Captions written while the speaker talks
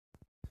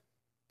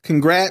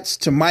Congrats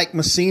to Mike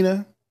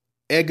Messina,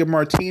 Edgar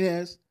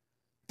Martinez,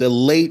 the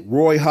late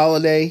Roy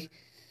Halladay,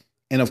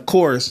 and of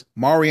course,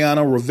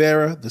 Mariano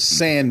Rivera, the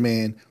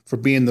Sandman, for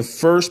being the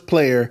first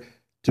player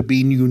to be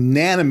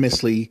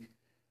unanimously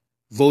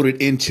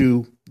voted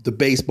into the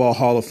Baseball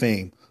Hall of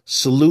Fame.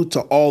 Salute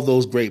to all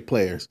those great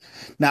players.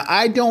 Now,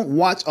 I don't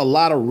watch a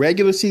lot of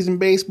regular season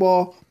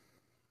baseball,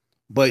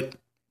 but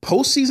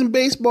postseason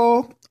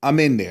baseball,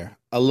 I'm in there.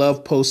 I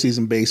love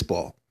postseason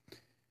baseball.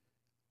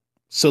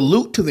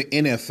 Salute to the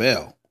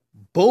NFL.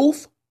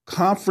 Both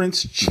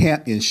conference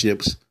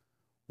championships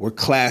were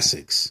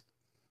classics.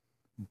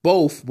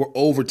 Both were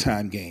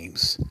overtime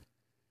games.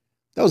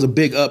 That was a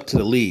big up to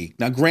the league.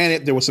 Now,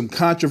 granted, there was some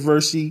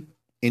controversy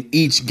in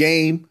each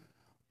game,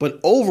 but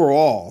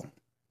overall,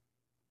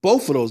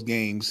 both of those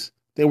games,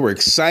 they were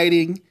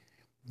exciting.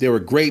 There were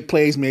great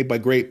plays made by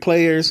great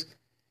players.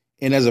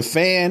 And as a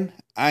fan,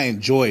 I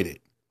enjoyed it.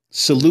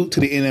 Salute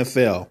to the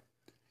NFL.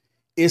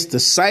 It's the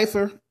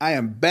Cypher. I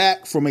am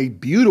back from a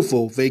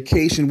beautiful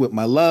vacation with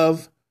my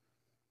love.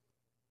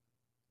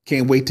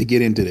 Can't wait to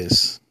get into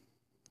this.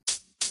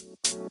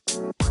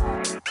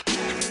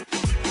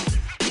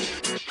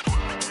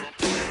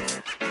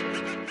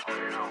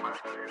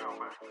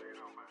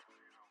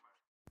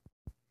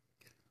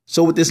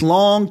 So with this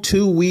long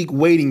 2-week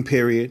waiting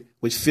period,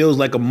 which feels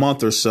like a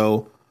month or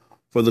so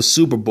for the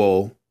Super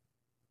Bowl,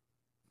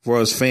 for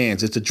us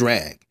fans, it's a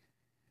drag.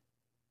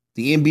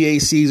 The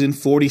NBA season,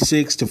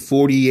 46 to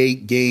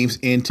 48 games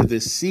into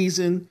this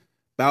season,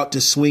 about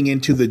to swing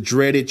into the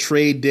dreaded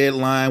trade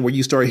deadline where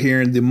you start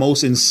hearing the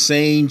most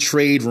insane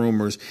trade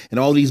rumors and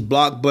all these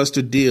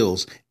blockbuster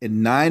deals.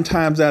 And 9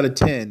 times out of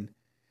 10,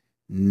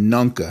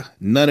 none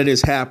of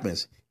this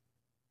happens.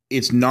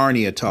 It's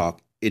Narnia talk.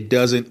 It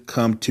doesn't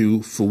come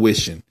to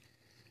fruition.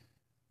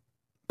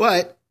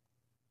 But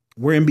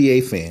we're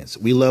NBA fans.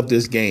 We love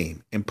this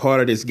game. And part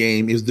of this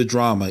game is the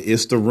drama.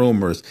 It's the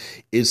rumors.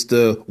 It's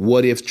the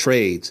what if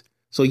trades.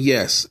 So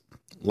yes,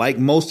 like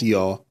most of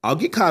y'all, I'll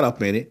get caught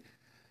up in it.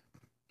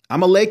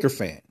 I'm a Laker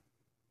fan.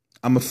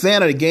 I'm a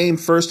fan of the game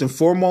first and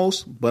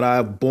foremost, but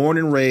I've born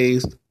and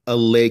raised a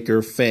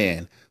Laker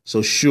fan.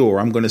 So sure,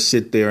 I'm going to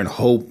sit there and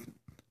hope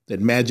that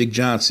Magic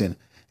Johnson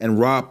and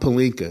Rob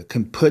Pelinka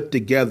can put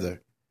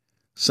together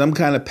some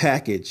kind of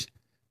package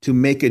to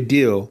make a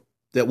deal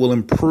that will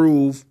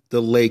improve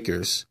the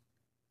Lakers,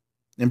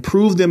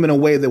 improve them in a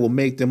way that will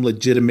make them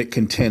legitimate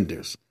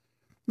contenders.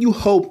 You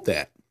hope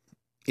that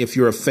if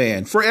you're a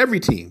fan for every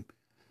team.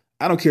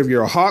 I don't care if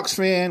you're a Hawks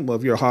fan. Well,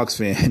 if you're a Hawks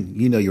fan,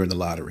 you know you're in the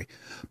lottery.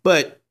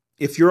 But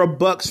if you're a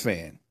Bucks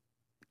fan,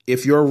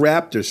 if you're a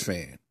Raptors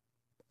fan,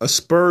 a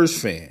Spurs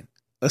fan,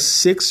 a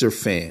Sixer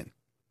fan,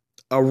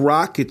 a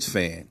Rockets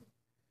fan,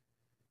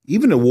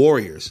 even the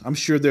Warriors, I'm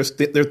sure they're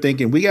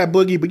thinking, we got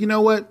Boogie, but you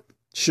know what?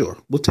 Sure,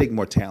 we'll take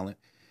more talent.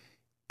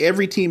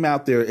 Every team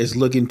out there is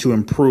looking to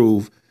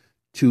improve,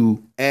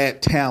 to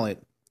add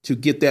talent, to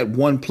get that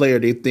one player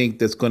they think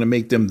that's going to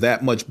make them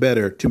that much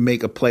better, to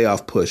make a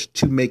playoff push,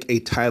 to make a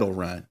title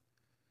run.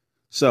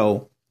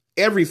 So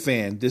every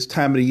fan this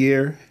time of the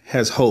year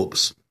has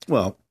hopes.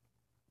 Well,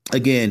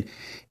 again,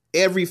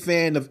 every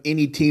fan of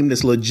any team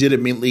that's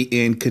legitimately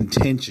in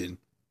contention.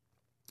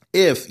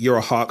 If you're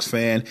a Hawks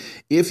fan,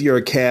 if you're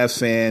a Cavs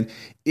fan,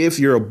 if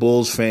you're a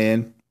Bulls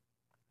fan,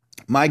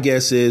 my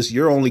guess is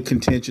your only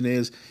contention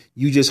is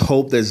you just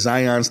hope that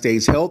Zion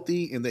stays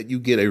healthy and that you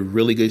get a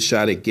really good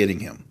shot at getting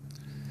him.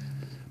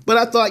 But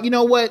I thought, you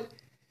know what?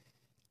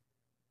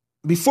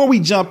 Before we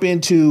jump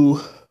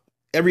into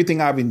everything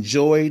I've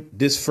enjoyed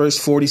this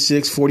first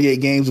 46,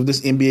 48 games of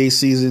this NBA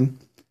season,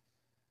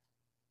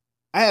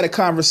 I had a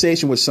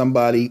conversation with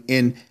somebody,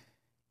 and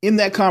in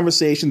that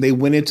conversation, they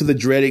went into the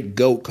dreaded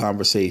GOAT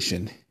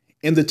conversation.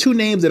 And the two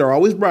names that are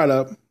always brought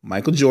up,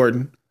 Michael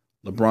Jordan,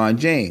 LeBron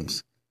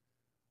James.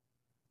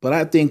 But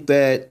I think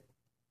that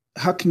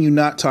how can you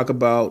not talk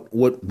about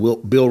what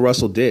Bill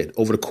Russell did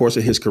over the course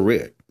of his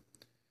career?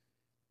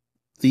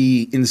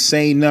 The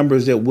insane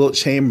numbers that Wilt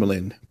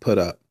Chamberlain put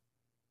up.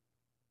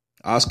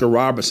 Oscar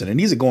Robertson, and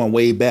these are going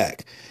way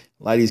back.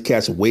 A lot of these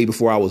cats are way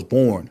before I was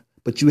born.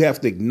 But you have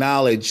to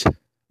acknowledge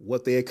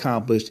what they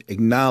accomplished,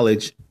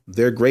 acknowledge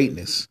their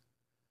greatness.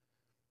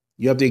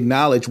 You have to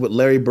acknowledge what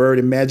Larry Bird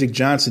and Magic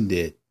Johnson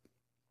did.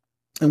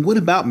 And what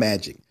about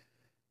Magic?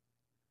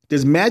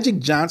 Does Magic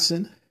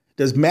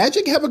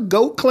have a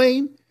GOAT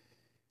claim?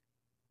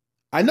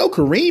 I know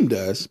Kareem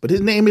does, but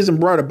his name isn't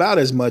brought about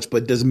as much.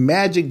 But does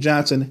Magic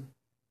Johnson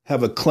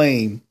have a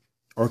claim,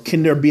 or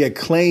can there be a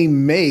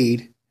claim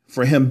made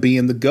for him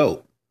being the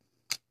GOAT?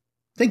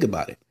 Think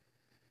about it.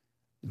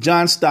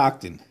 John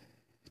Stockton,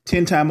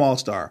 10-time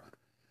All-Star.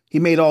 He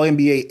made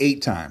All-NBA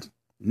 8 times,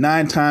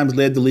 9 times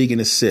led the league in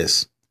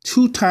assists,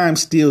 2-time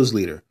steals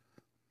leader,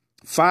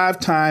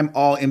 5-time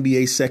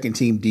All-NBA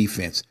second-team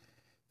defense,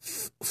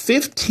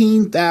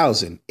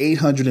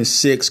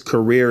 15,806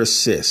 career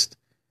assists.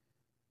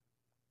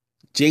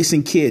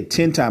 Jason Kidd,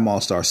 10-time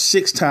All-Star,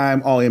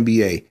 6-time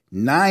All-NBA,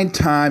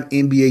 9-time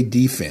NBA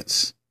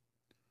defense,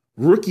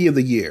 Rookie of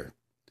the Year,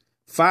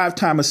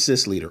 5-time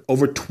assist leader,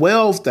 over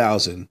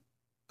 12,000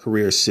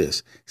 career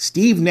assists.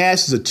 Steve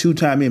Nash is a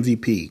 2-time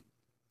MVP,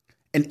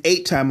 an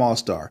 8-time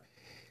All-Star,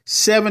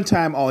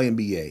 7-time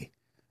All-NBA,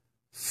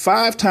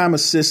 5-time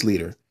assist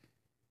leader.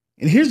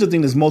 And here's the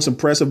thing that's most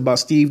impressive about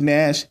Steve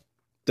Nash.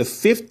 The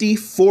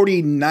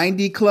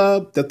 50-40-90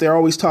 club that they're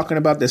always talking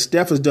about that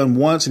Steph has done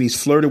once and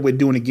he's flirted with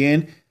doing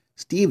again,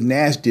 Steve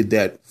Nash did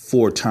that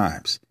 4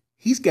 times.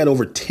 He's got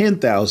over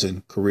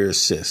 10,000 career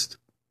assists.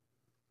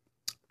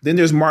 Then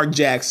there's Mark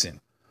Jackson.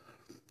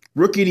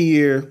 Rookie of the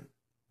year,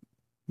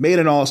 made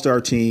an all-star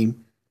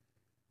team,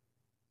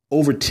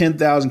 over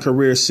 10,000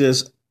 career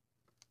assists.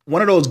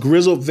 One of those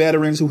grizzled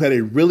veterans who had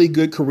a really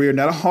good career,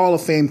 not a Hall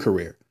of Fame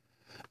career.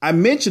 I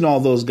mention all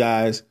those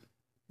guys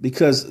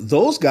because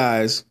those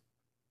guys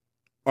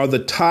are the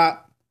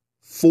top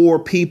 4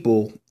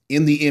 people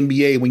in the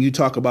NBA when you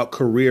talk about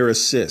career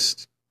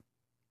assists.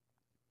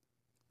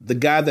 The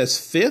guy that's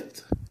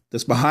 5th,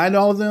 that's behind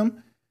all of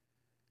them,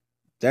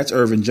 that's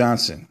Ervin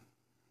Johnson.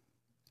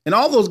 And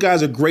all those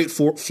guys are great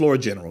floor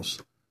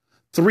generals.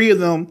 3 of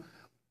them,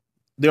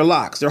 they're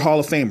locks. They're Hall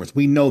of Famers.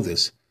 We know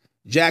this.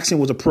 Jackson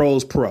was a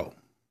pro's pro.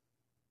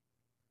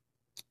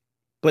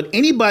 But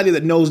anybody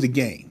that knows the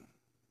game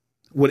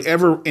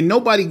and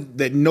nobody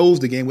that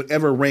knows the game would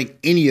ever rank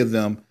any of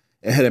them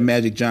ahead of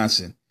Magic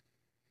Johnson,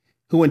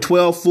 who in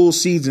 12 full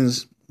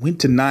seasons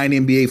went to 9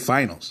 NBA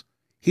finals.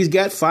 He's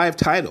got 5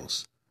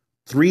 titles,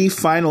 3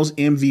 finals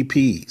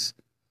MVPs.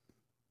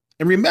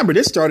 And remember,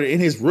 this started in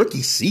his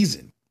rookie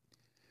season.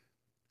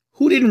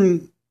 Who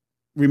didn't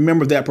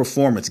remember that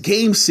performance?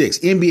 Game 6,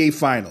 NBA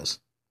Finals.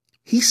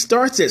 He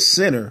starts at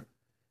center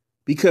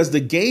because the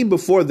game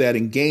before that,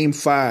 in Game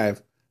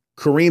 5,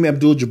 Kareem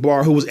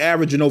Abdul-Jabbar, who was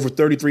averaging over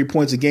 33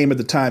 points a game at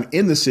the time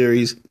in the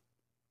series,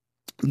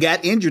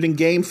 got injured in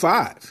Game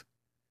 5.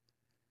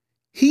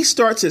 He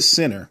starts at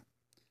center,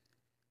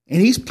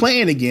 and he's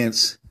playing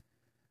against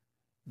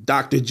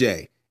Dr.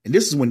 J. And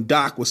this is when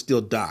Doc was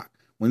still Doc,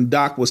 when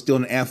Doc was still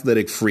an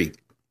athletic freak.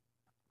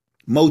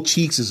 Mo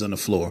Cheeks is on the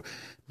floor.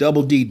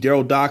 Double D,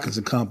 Daryl Dawkins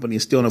and company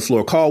is still on the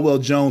floor. Caldwell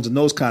Jones and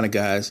those kind of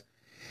guys.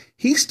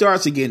 He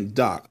starts against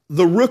Doc,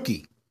 the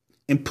rookie,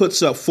 and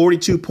puts up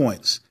 42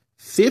 points,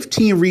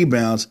 15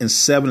 rebounds, and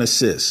 7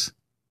 assists.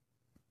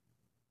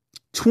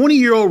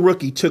 20-year-old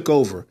rookie took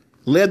over,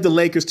 led the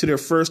Lakers to their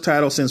first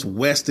title since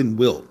Weston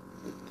Wilt.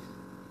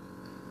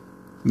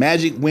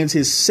 Magic wins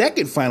his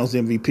second Finals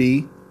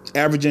MVP,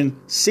 averaging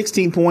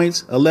 16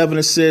 points, 11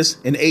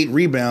 assists, and 8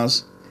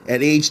 rebounds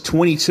at age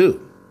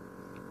 22.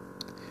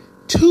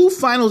 2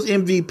 Finals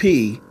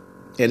MVP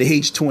at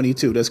age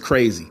 22. That's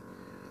crazy.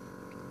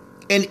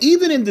 And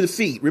even in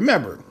defeat,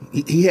 remember,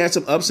 he had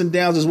some ups and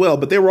downs as well,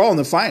 but they were all in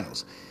the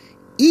finals.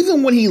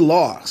 Even when he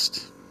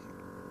lost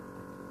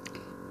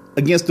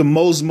against the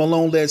Moses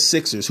Malone-led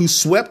Sixers, who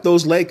swept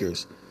those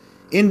Lakers,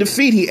 in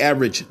defeat, he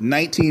averaged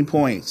 19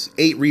 points,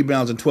 8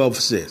 rebounds, and 12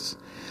 assists.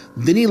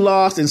 Then he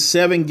lost in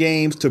 7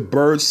 games to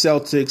Bird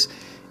Celtics,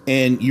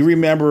 and you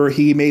remember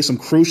he made some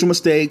crucial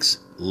mistakes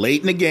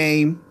late in the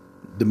game.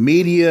 The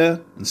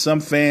media and some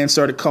fans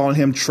started calling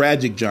him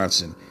Tragic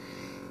Johnson.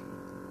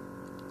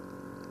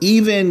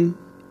 Even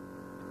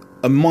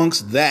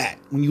amongst that,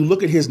 when you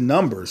look at his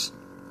numbers,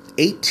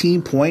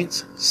 18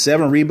 points,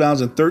 7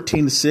 rebounds, and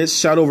 13 assists,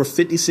 shot over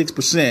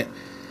 56%,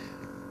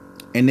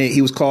 and then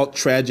he was called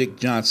Tragic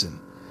Johnson.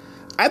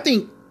 I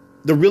think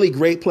the really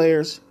great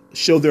players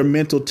show their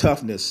mental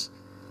toughness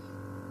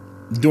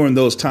during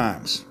those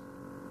times.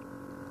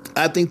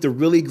 I think the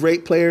really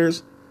great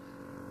players,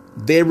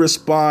 they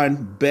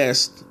respond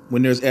best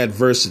when there's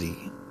adversity.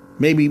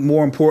 Maybe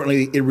more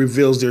importantly, it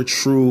reveals their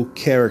true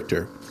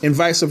character, and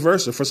vice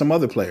versa for some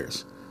other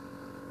players.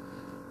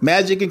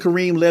 Magic and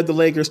Kareem led the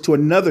Lakers to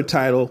another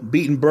title,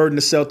 beating Bird and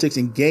the Celtics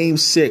in Game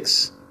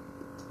 6.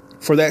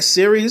 For that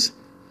series,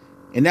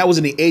 and that was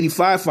in the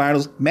 85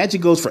 finals,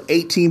 Magic goes for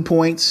 18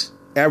 points,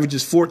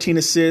 averages 14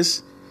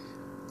 assists,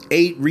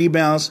 8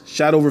 rebounds,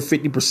 shot over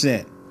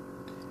 50%.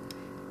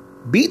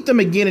 Beat them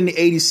again in the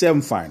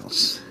 87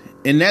 finals.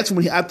 And that's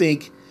when I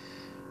think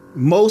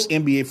most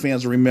NBA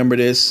fans will remember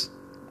this.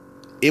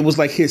 It was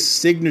like his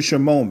signature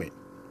moment.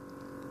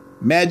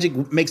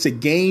 Magic makes a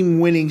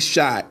game-winning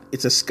shot.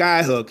 It's a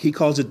skyhook. He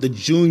calls it the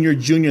junior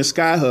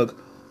skyhook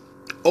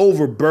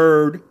over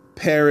Bird,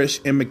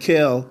 Parrish, and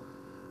McHale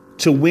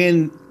to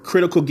win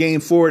critical Game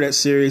 4 of that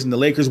series. And the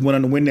Lakers went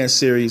on to win that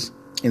series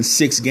in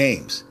 6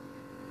 games.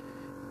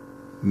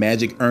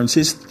 Magic earns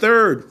his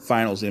 3rd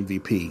Finals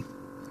MVP.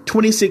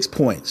 26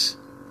 points,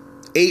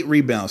 8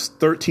 rebounds,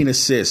 13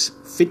 assists,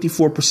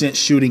 54%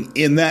 shooting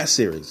in that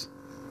series.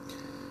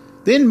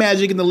 Then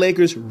Magic and the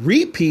Lakers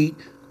repeat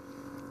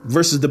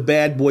versus the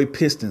bad boy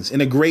Pistons in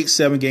a great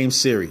 7-game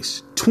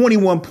series.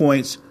 21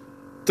 points,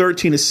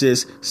 13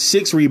 assists,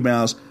 6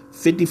 rebounds,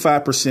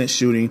 55%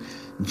 shooting.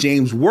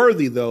 James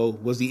Worthy, though,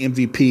 was the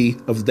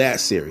MVP of that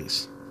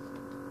series.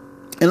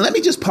 And let me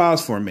just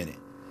pause for a minute,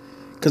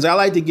 because I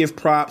like to give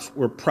props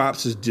where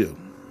props is due.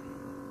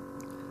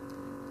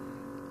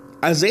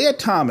 Isaiah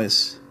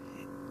Thomas,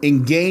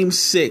 in Game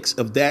 6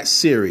 of that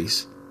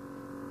series,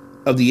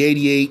 of the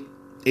 88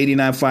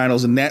 '89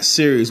 finals, and that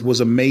series was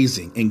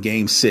amazing in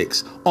Game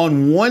 6.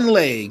 On one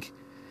leg,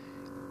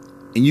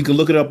 and you can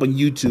look it up on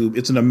YouTube,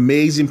 it's an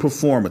amazing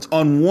performance.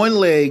 On one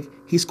leg,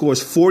 he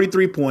scores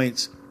 43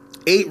 points,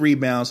 8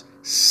 rebounds,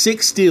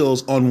 6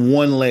 steals on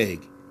one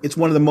leg. It's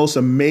one of the most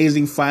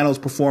amazing finals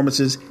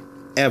performances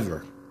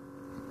ever.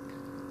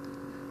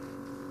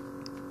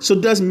 So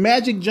does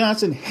Magic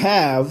Johnson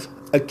have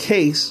a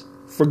case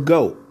for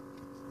GOAT?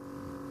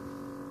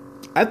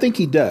 I think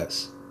he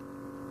does.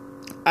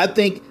 I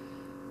think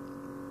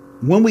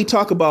when we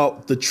talk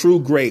about the true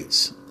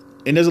greats,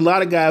 and there's a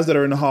lot of guys that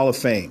are in the Hall of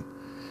Fame,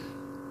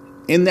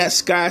 in that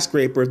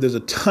skyscraper, there's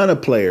a ton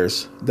of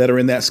players that are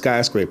in that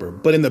skyscraper.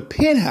 But in the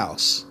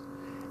penthouse,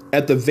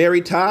 at the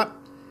very top,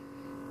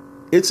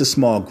 it's a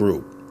small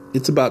group.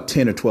 It's about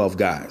 10 or 12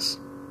 guys.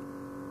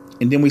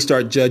 And then we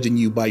start judging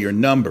you by your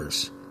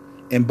numbers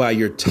and by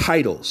your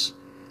titles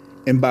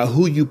and by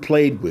who you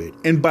played with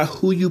and by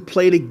who you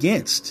played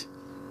against.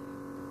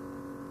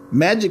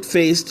 Magic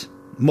faced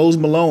Mose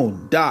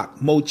Malone,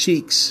 Doc, Mo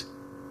Cheeks.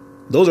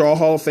 Those are all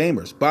Hall of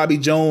Famers. Bobby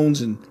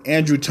Jones and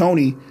Andrew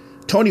Toney.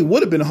 Toney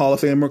would have been a Hall of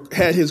Famer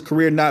had his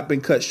career not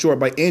been cut short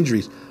by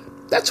injuries.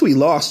 That's who he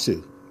lost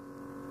to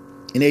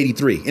in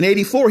 '83. In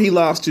 '84, he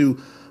lost to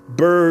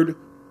Bird,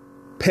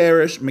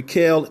 Parrish,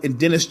 McHale, and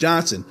Dennis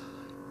Johnson.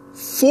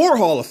 4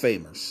 Hall of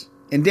Famers.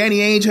 And Danny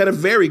Ainge had a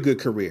very good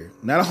career.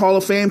 Not a Hall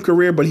of Fame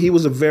career, but he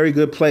was a very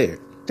good player.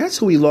 That's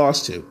who he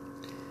lost to.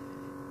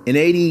 In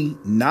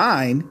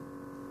 '89,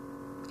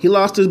 he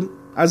lost to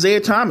Isaiah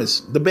Thomas,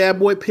 the Bad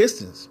Boy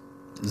Pistons,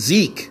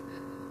 Zeke,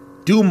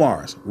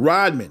 Dumars,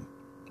 Rodman.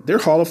 They're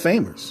Hall of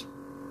Famers.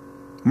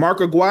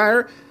 Mark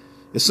Aguirre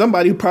is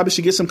somebody who probably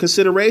should get some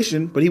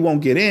consideration, but he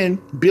won't get in.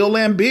 Bill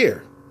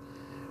Laimbeer.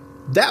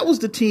 That was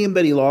the team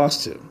that he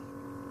lost to.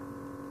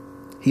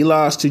 He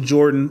lost to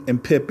Jordan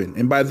and Pippen.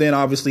 And by then,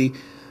 obviously,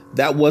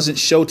 that wasn't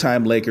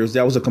Showtime Lakers.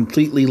 That was a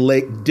completely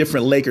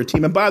different Laker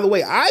team. And by the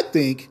way, I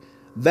think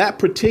that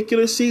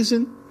particular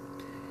season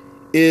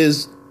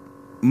is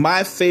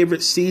my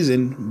favorite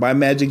season by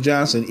Magic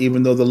Johnson,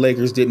 even though the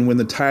Lakers didn't win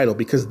the title,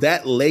 because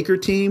that Laker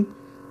team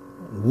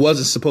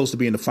wasn't supposed to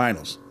be in the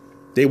finals.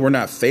 They were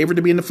not favored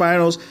to be in the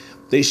finals.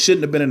 They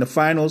shouldn't have been in the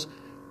finals.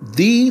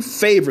 The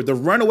favorite, the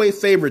runaway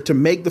favorite to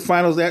make the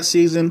finals that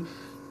season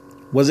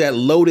was that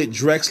loaded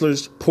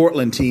Drexler's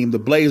Portland team, the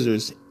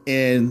Blazers.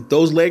 And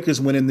those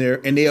Lakers went in there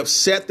and they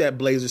upset that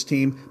Blazers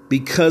team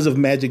because of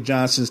Magic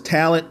Johnson's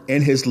talent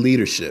and his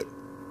leadership.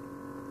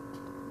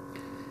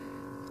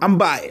 I'm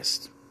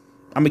biased.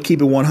 I'm going to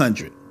keep it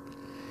 100.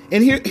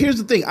 And here's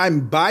the thing.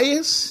 I'm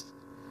biased,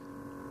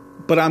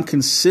 but I'm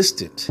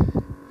consistent.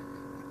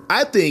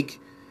 I think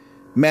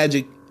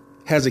Magic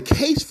has a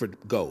case for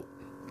GOAT,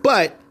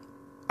 but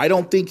I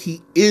don't think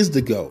he is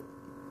the GOAT.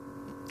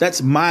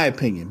 That's my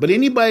opinion. But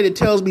anybody that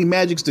tells me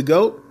Magic's the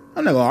GOAT,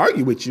 I'm not going to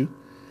argue with you.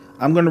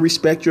 I'm going to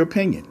respect your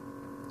opinion.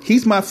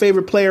 He's my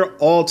favorite player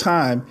all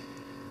time,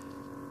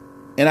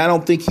 and I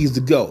don't think he's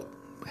the GOAT.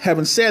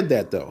 Having said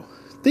that, though,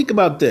 think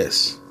about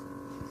this.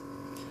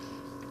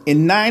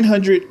 In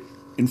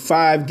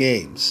 905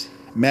 games,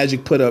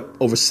 Magic put up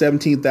over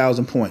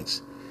 17,000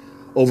 points,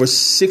 over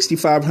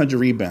 6,500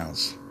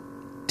 rebounds,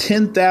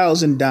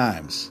 10,000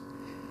 dimes,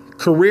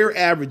 career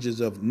averages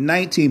of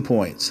 19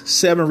 points,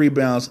 7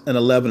 rebounds, and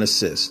 11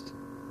 assists.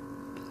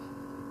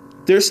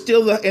 There's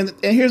still and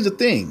here's the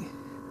thing.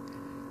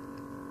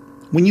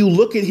 When you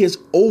look at his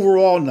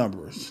overall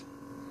numbers,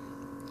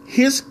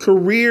 his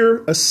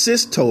career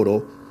assist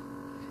total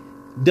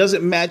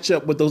doesn't match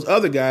up with those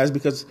other guys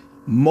because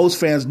most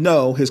fans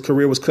know his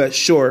career was cut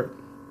short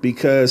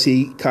because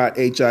he caught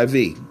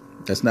HIV.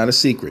 That's not a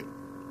secret.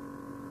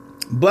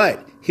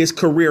 But his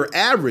career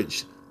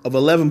average of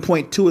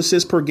 11.2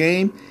 assists per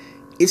game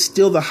is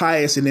still the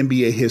highest in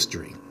NBA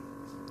history.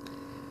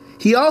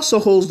 He also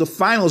holds the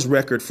finals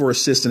record for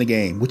assists in a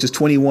game, which is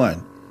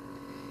 21.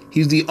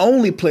 He's the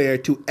only player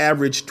to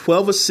average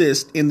 12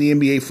 assists in the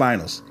NBA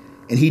Finals,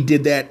 and he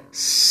did that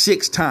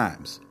 6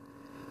 times.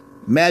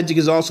 Magic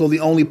is also the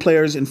only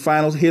players in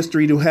finals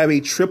history to have a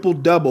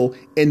triple-double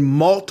in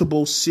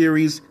multiple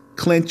series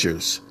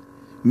clinchers,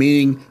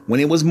 meaning when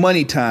it was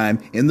money time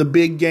in the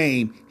big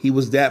game, he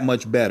was that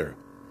much better.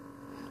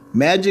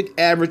 Magic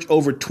averaged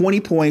over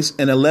 20 points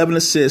and 11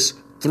 assists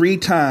 3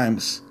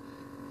 times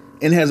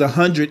and has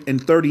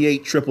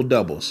 138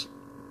 triple-doubles.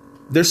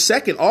 They're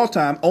second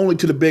all-time only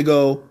to the big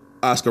O,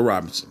 Oscar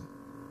Robertson.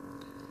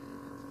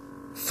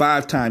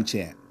 5-time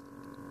champ,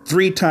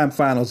 3-time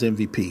finals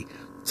MVP,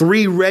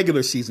 3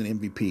 regular season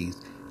MVPs,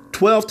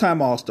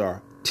 12-time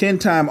All-Star,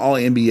 10-time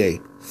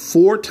All-NBA,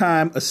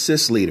 4-time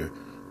assist leader,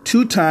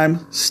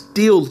 2-time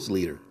steals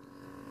leader,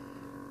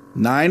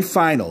 9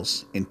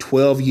 finals in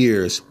 12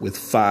 years with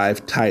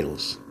 5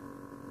 titles.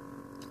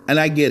 And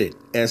I get it.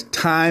 As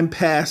time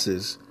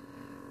passes,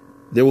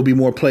 there will be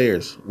more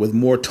players with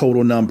more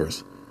total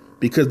numbers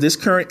because this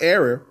current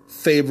era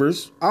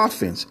favors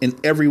offense in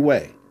every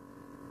way.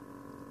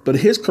 But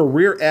his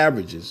career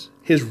averages,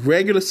 his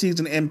regular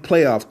season and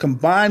playoff,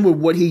 combined with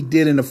what he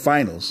did in the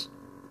finals,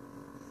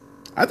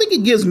 I think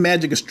it gives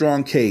Magic a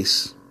strong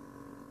case.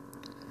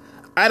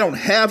 I don't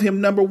have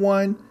him number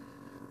one,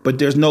 but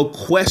there's no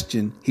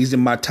question he's in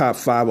my top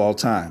 5 all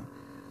time.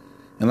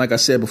 And like I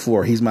said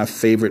before, he's my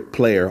favorite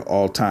player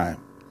all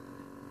time.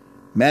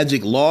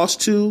 Magic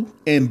lost to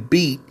and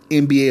beat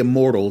NBA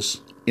Immortals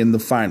in the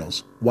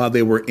finals while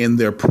they were in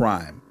their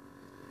prime.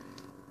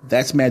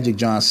 That's Magic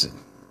Johnson.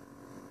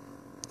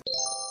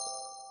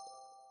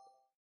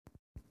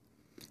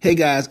 Hey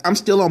guys, I'm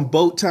still on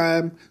boat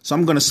time, so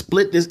I'm going to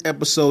split this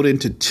episode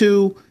into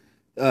 2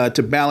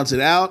 to balance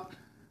it out.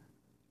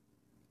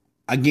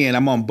 Again,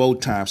 I'm on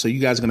boat time, so you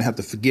guys are going to have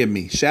to forgive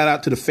me. Shout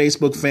out to the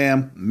Facebook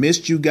fam.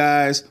 Missed you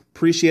guys.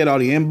 Appreciate all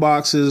the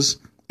inboxes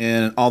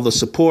and all the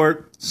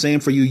support. Same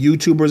for you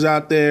YouTubers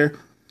out there.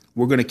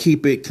 We're going to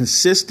keep it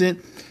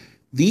consistent.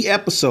 The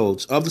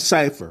episodes of The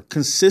Cypher,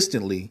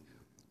 consistently,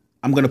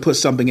 I'm going to put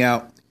something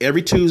out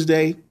every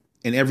Tuesday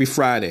and every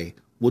Friday.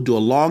 We'll do a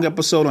long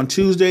episode on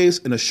Tuesdays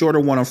and a shorter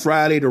one on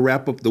Friday to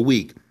wrap up the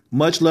week.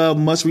 Much love,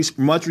 much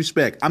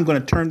respect. I'm going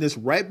to turn this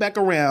right back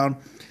around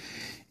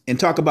and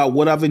talk about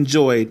what I've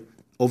enjoyed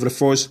over the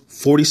first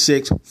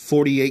 46,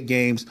 48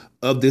 games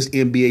of this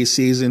NBA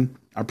season.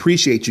 I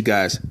appreciate you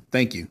guys.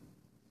 Thank you.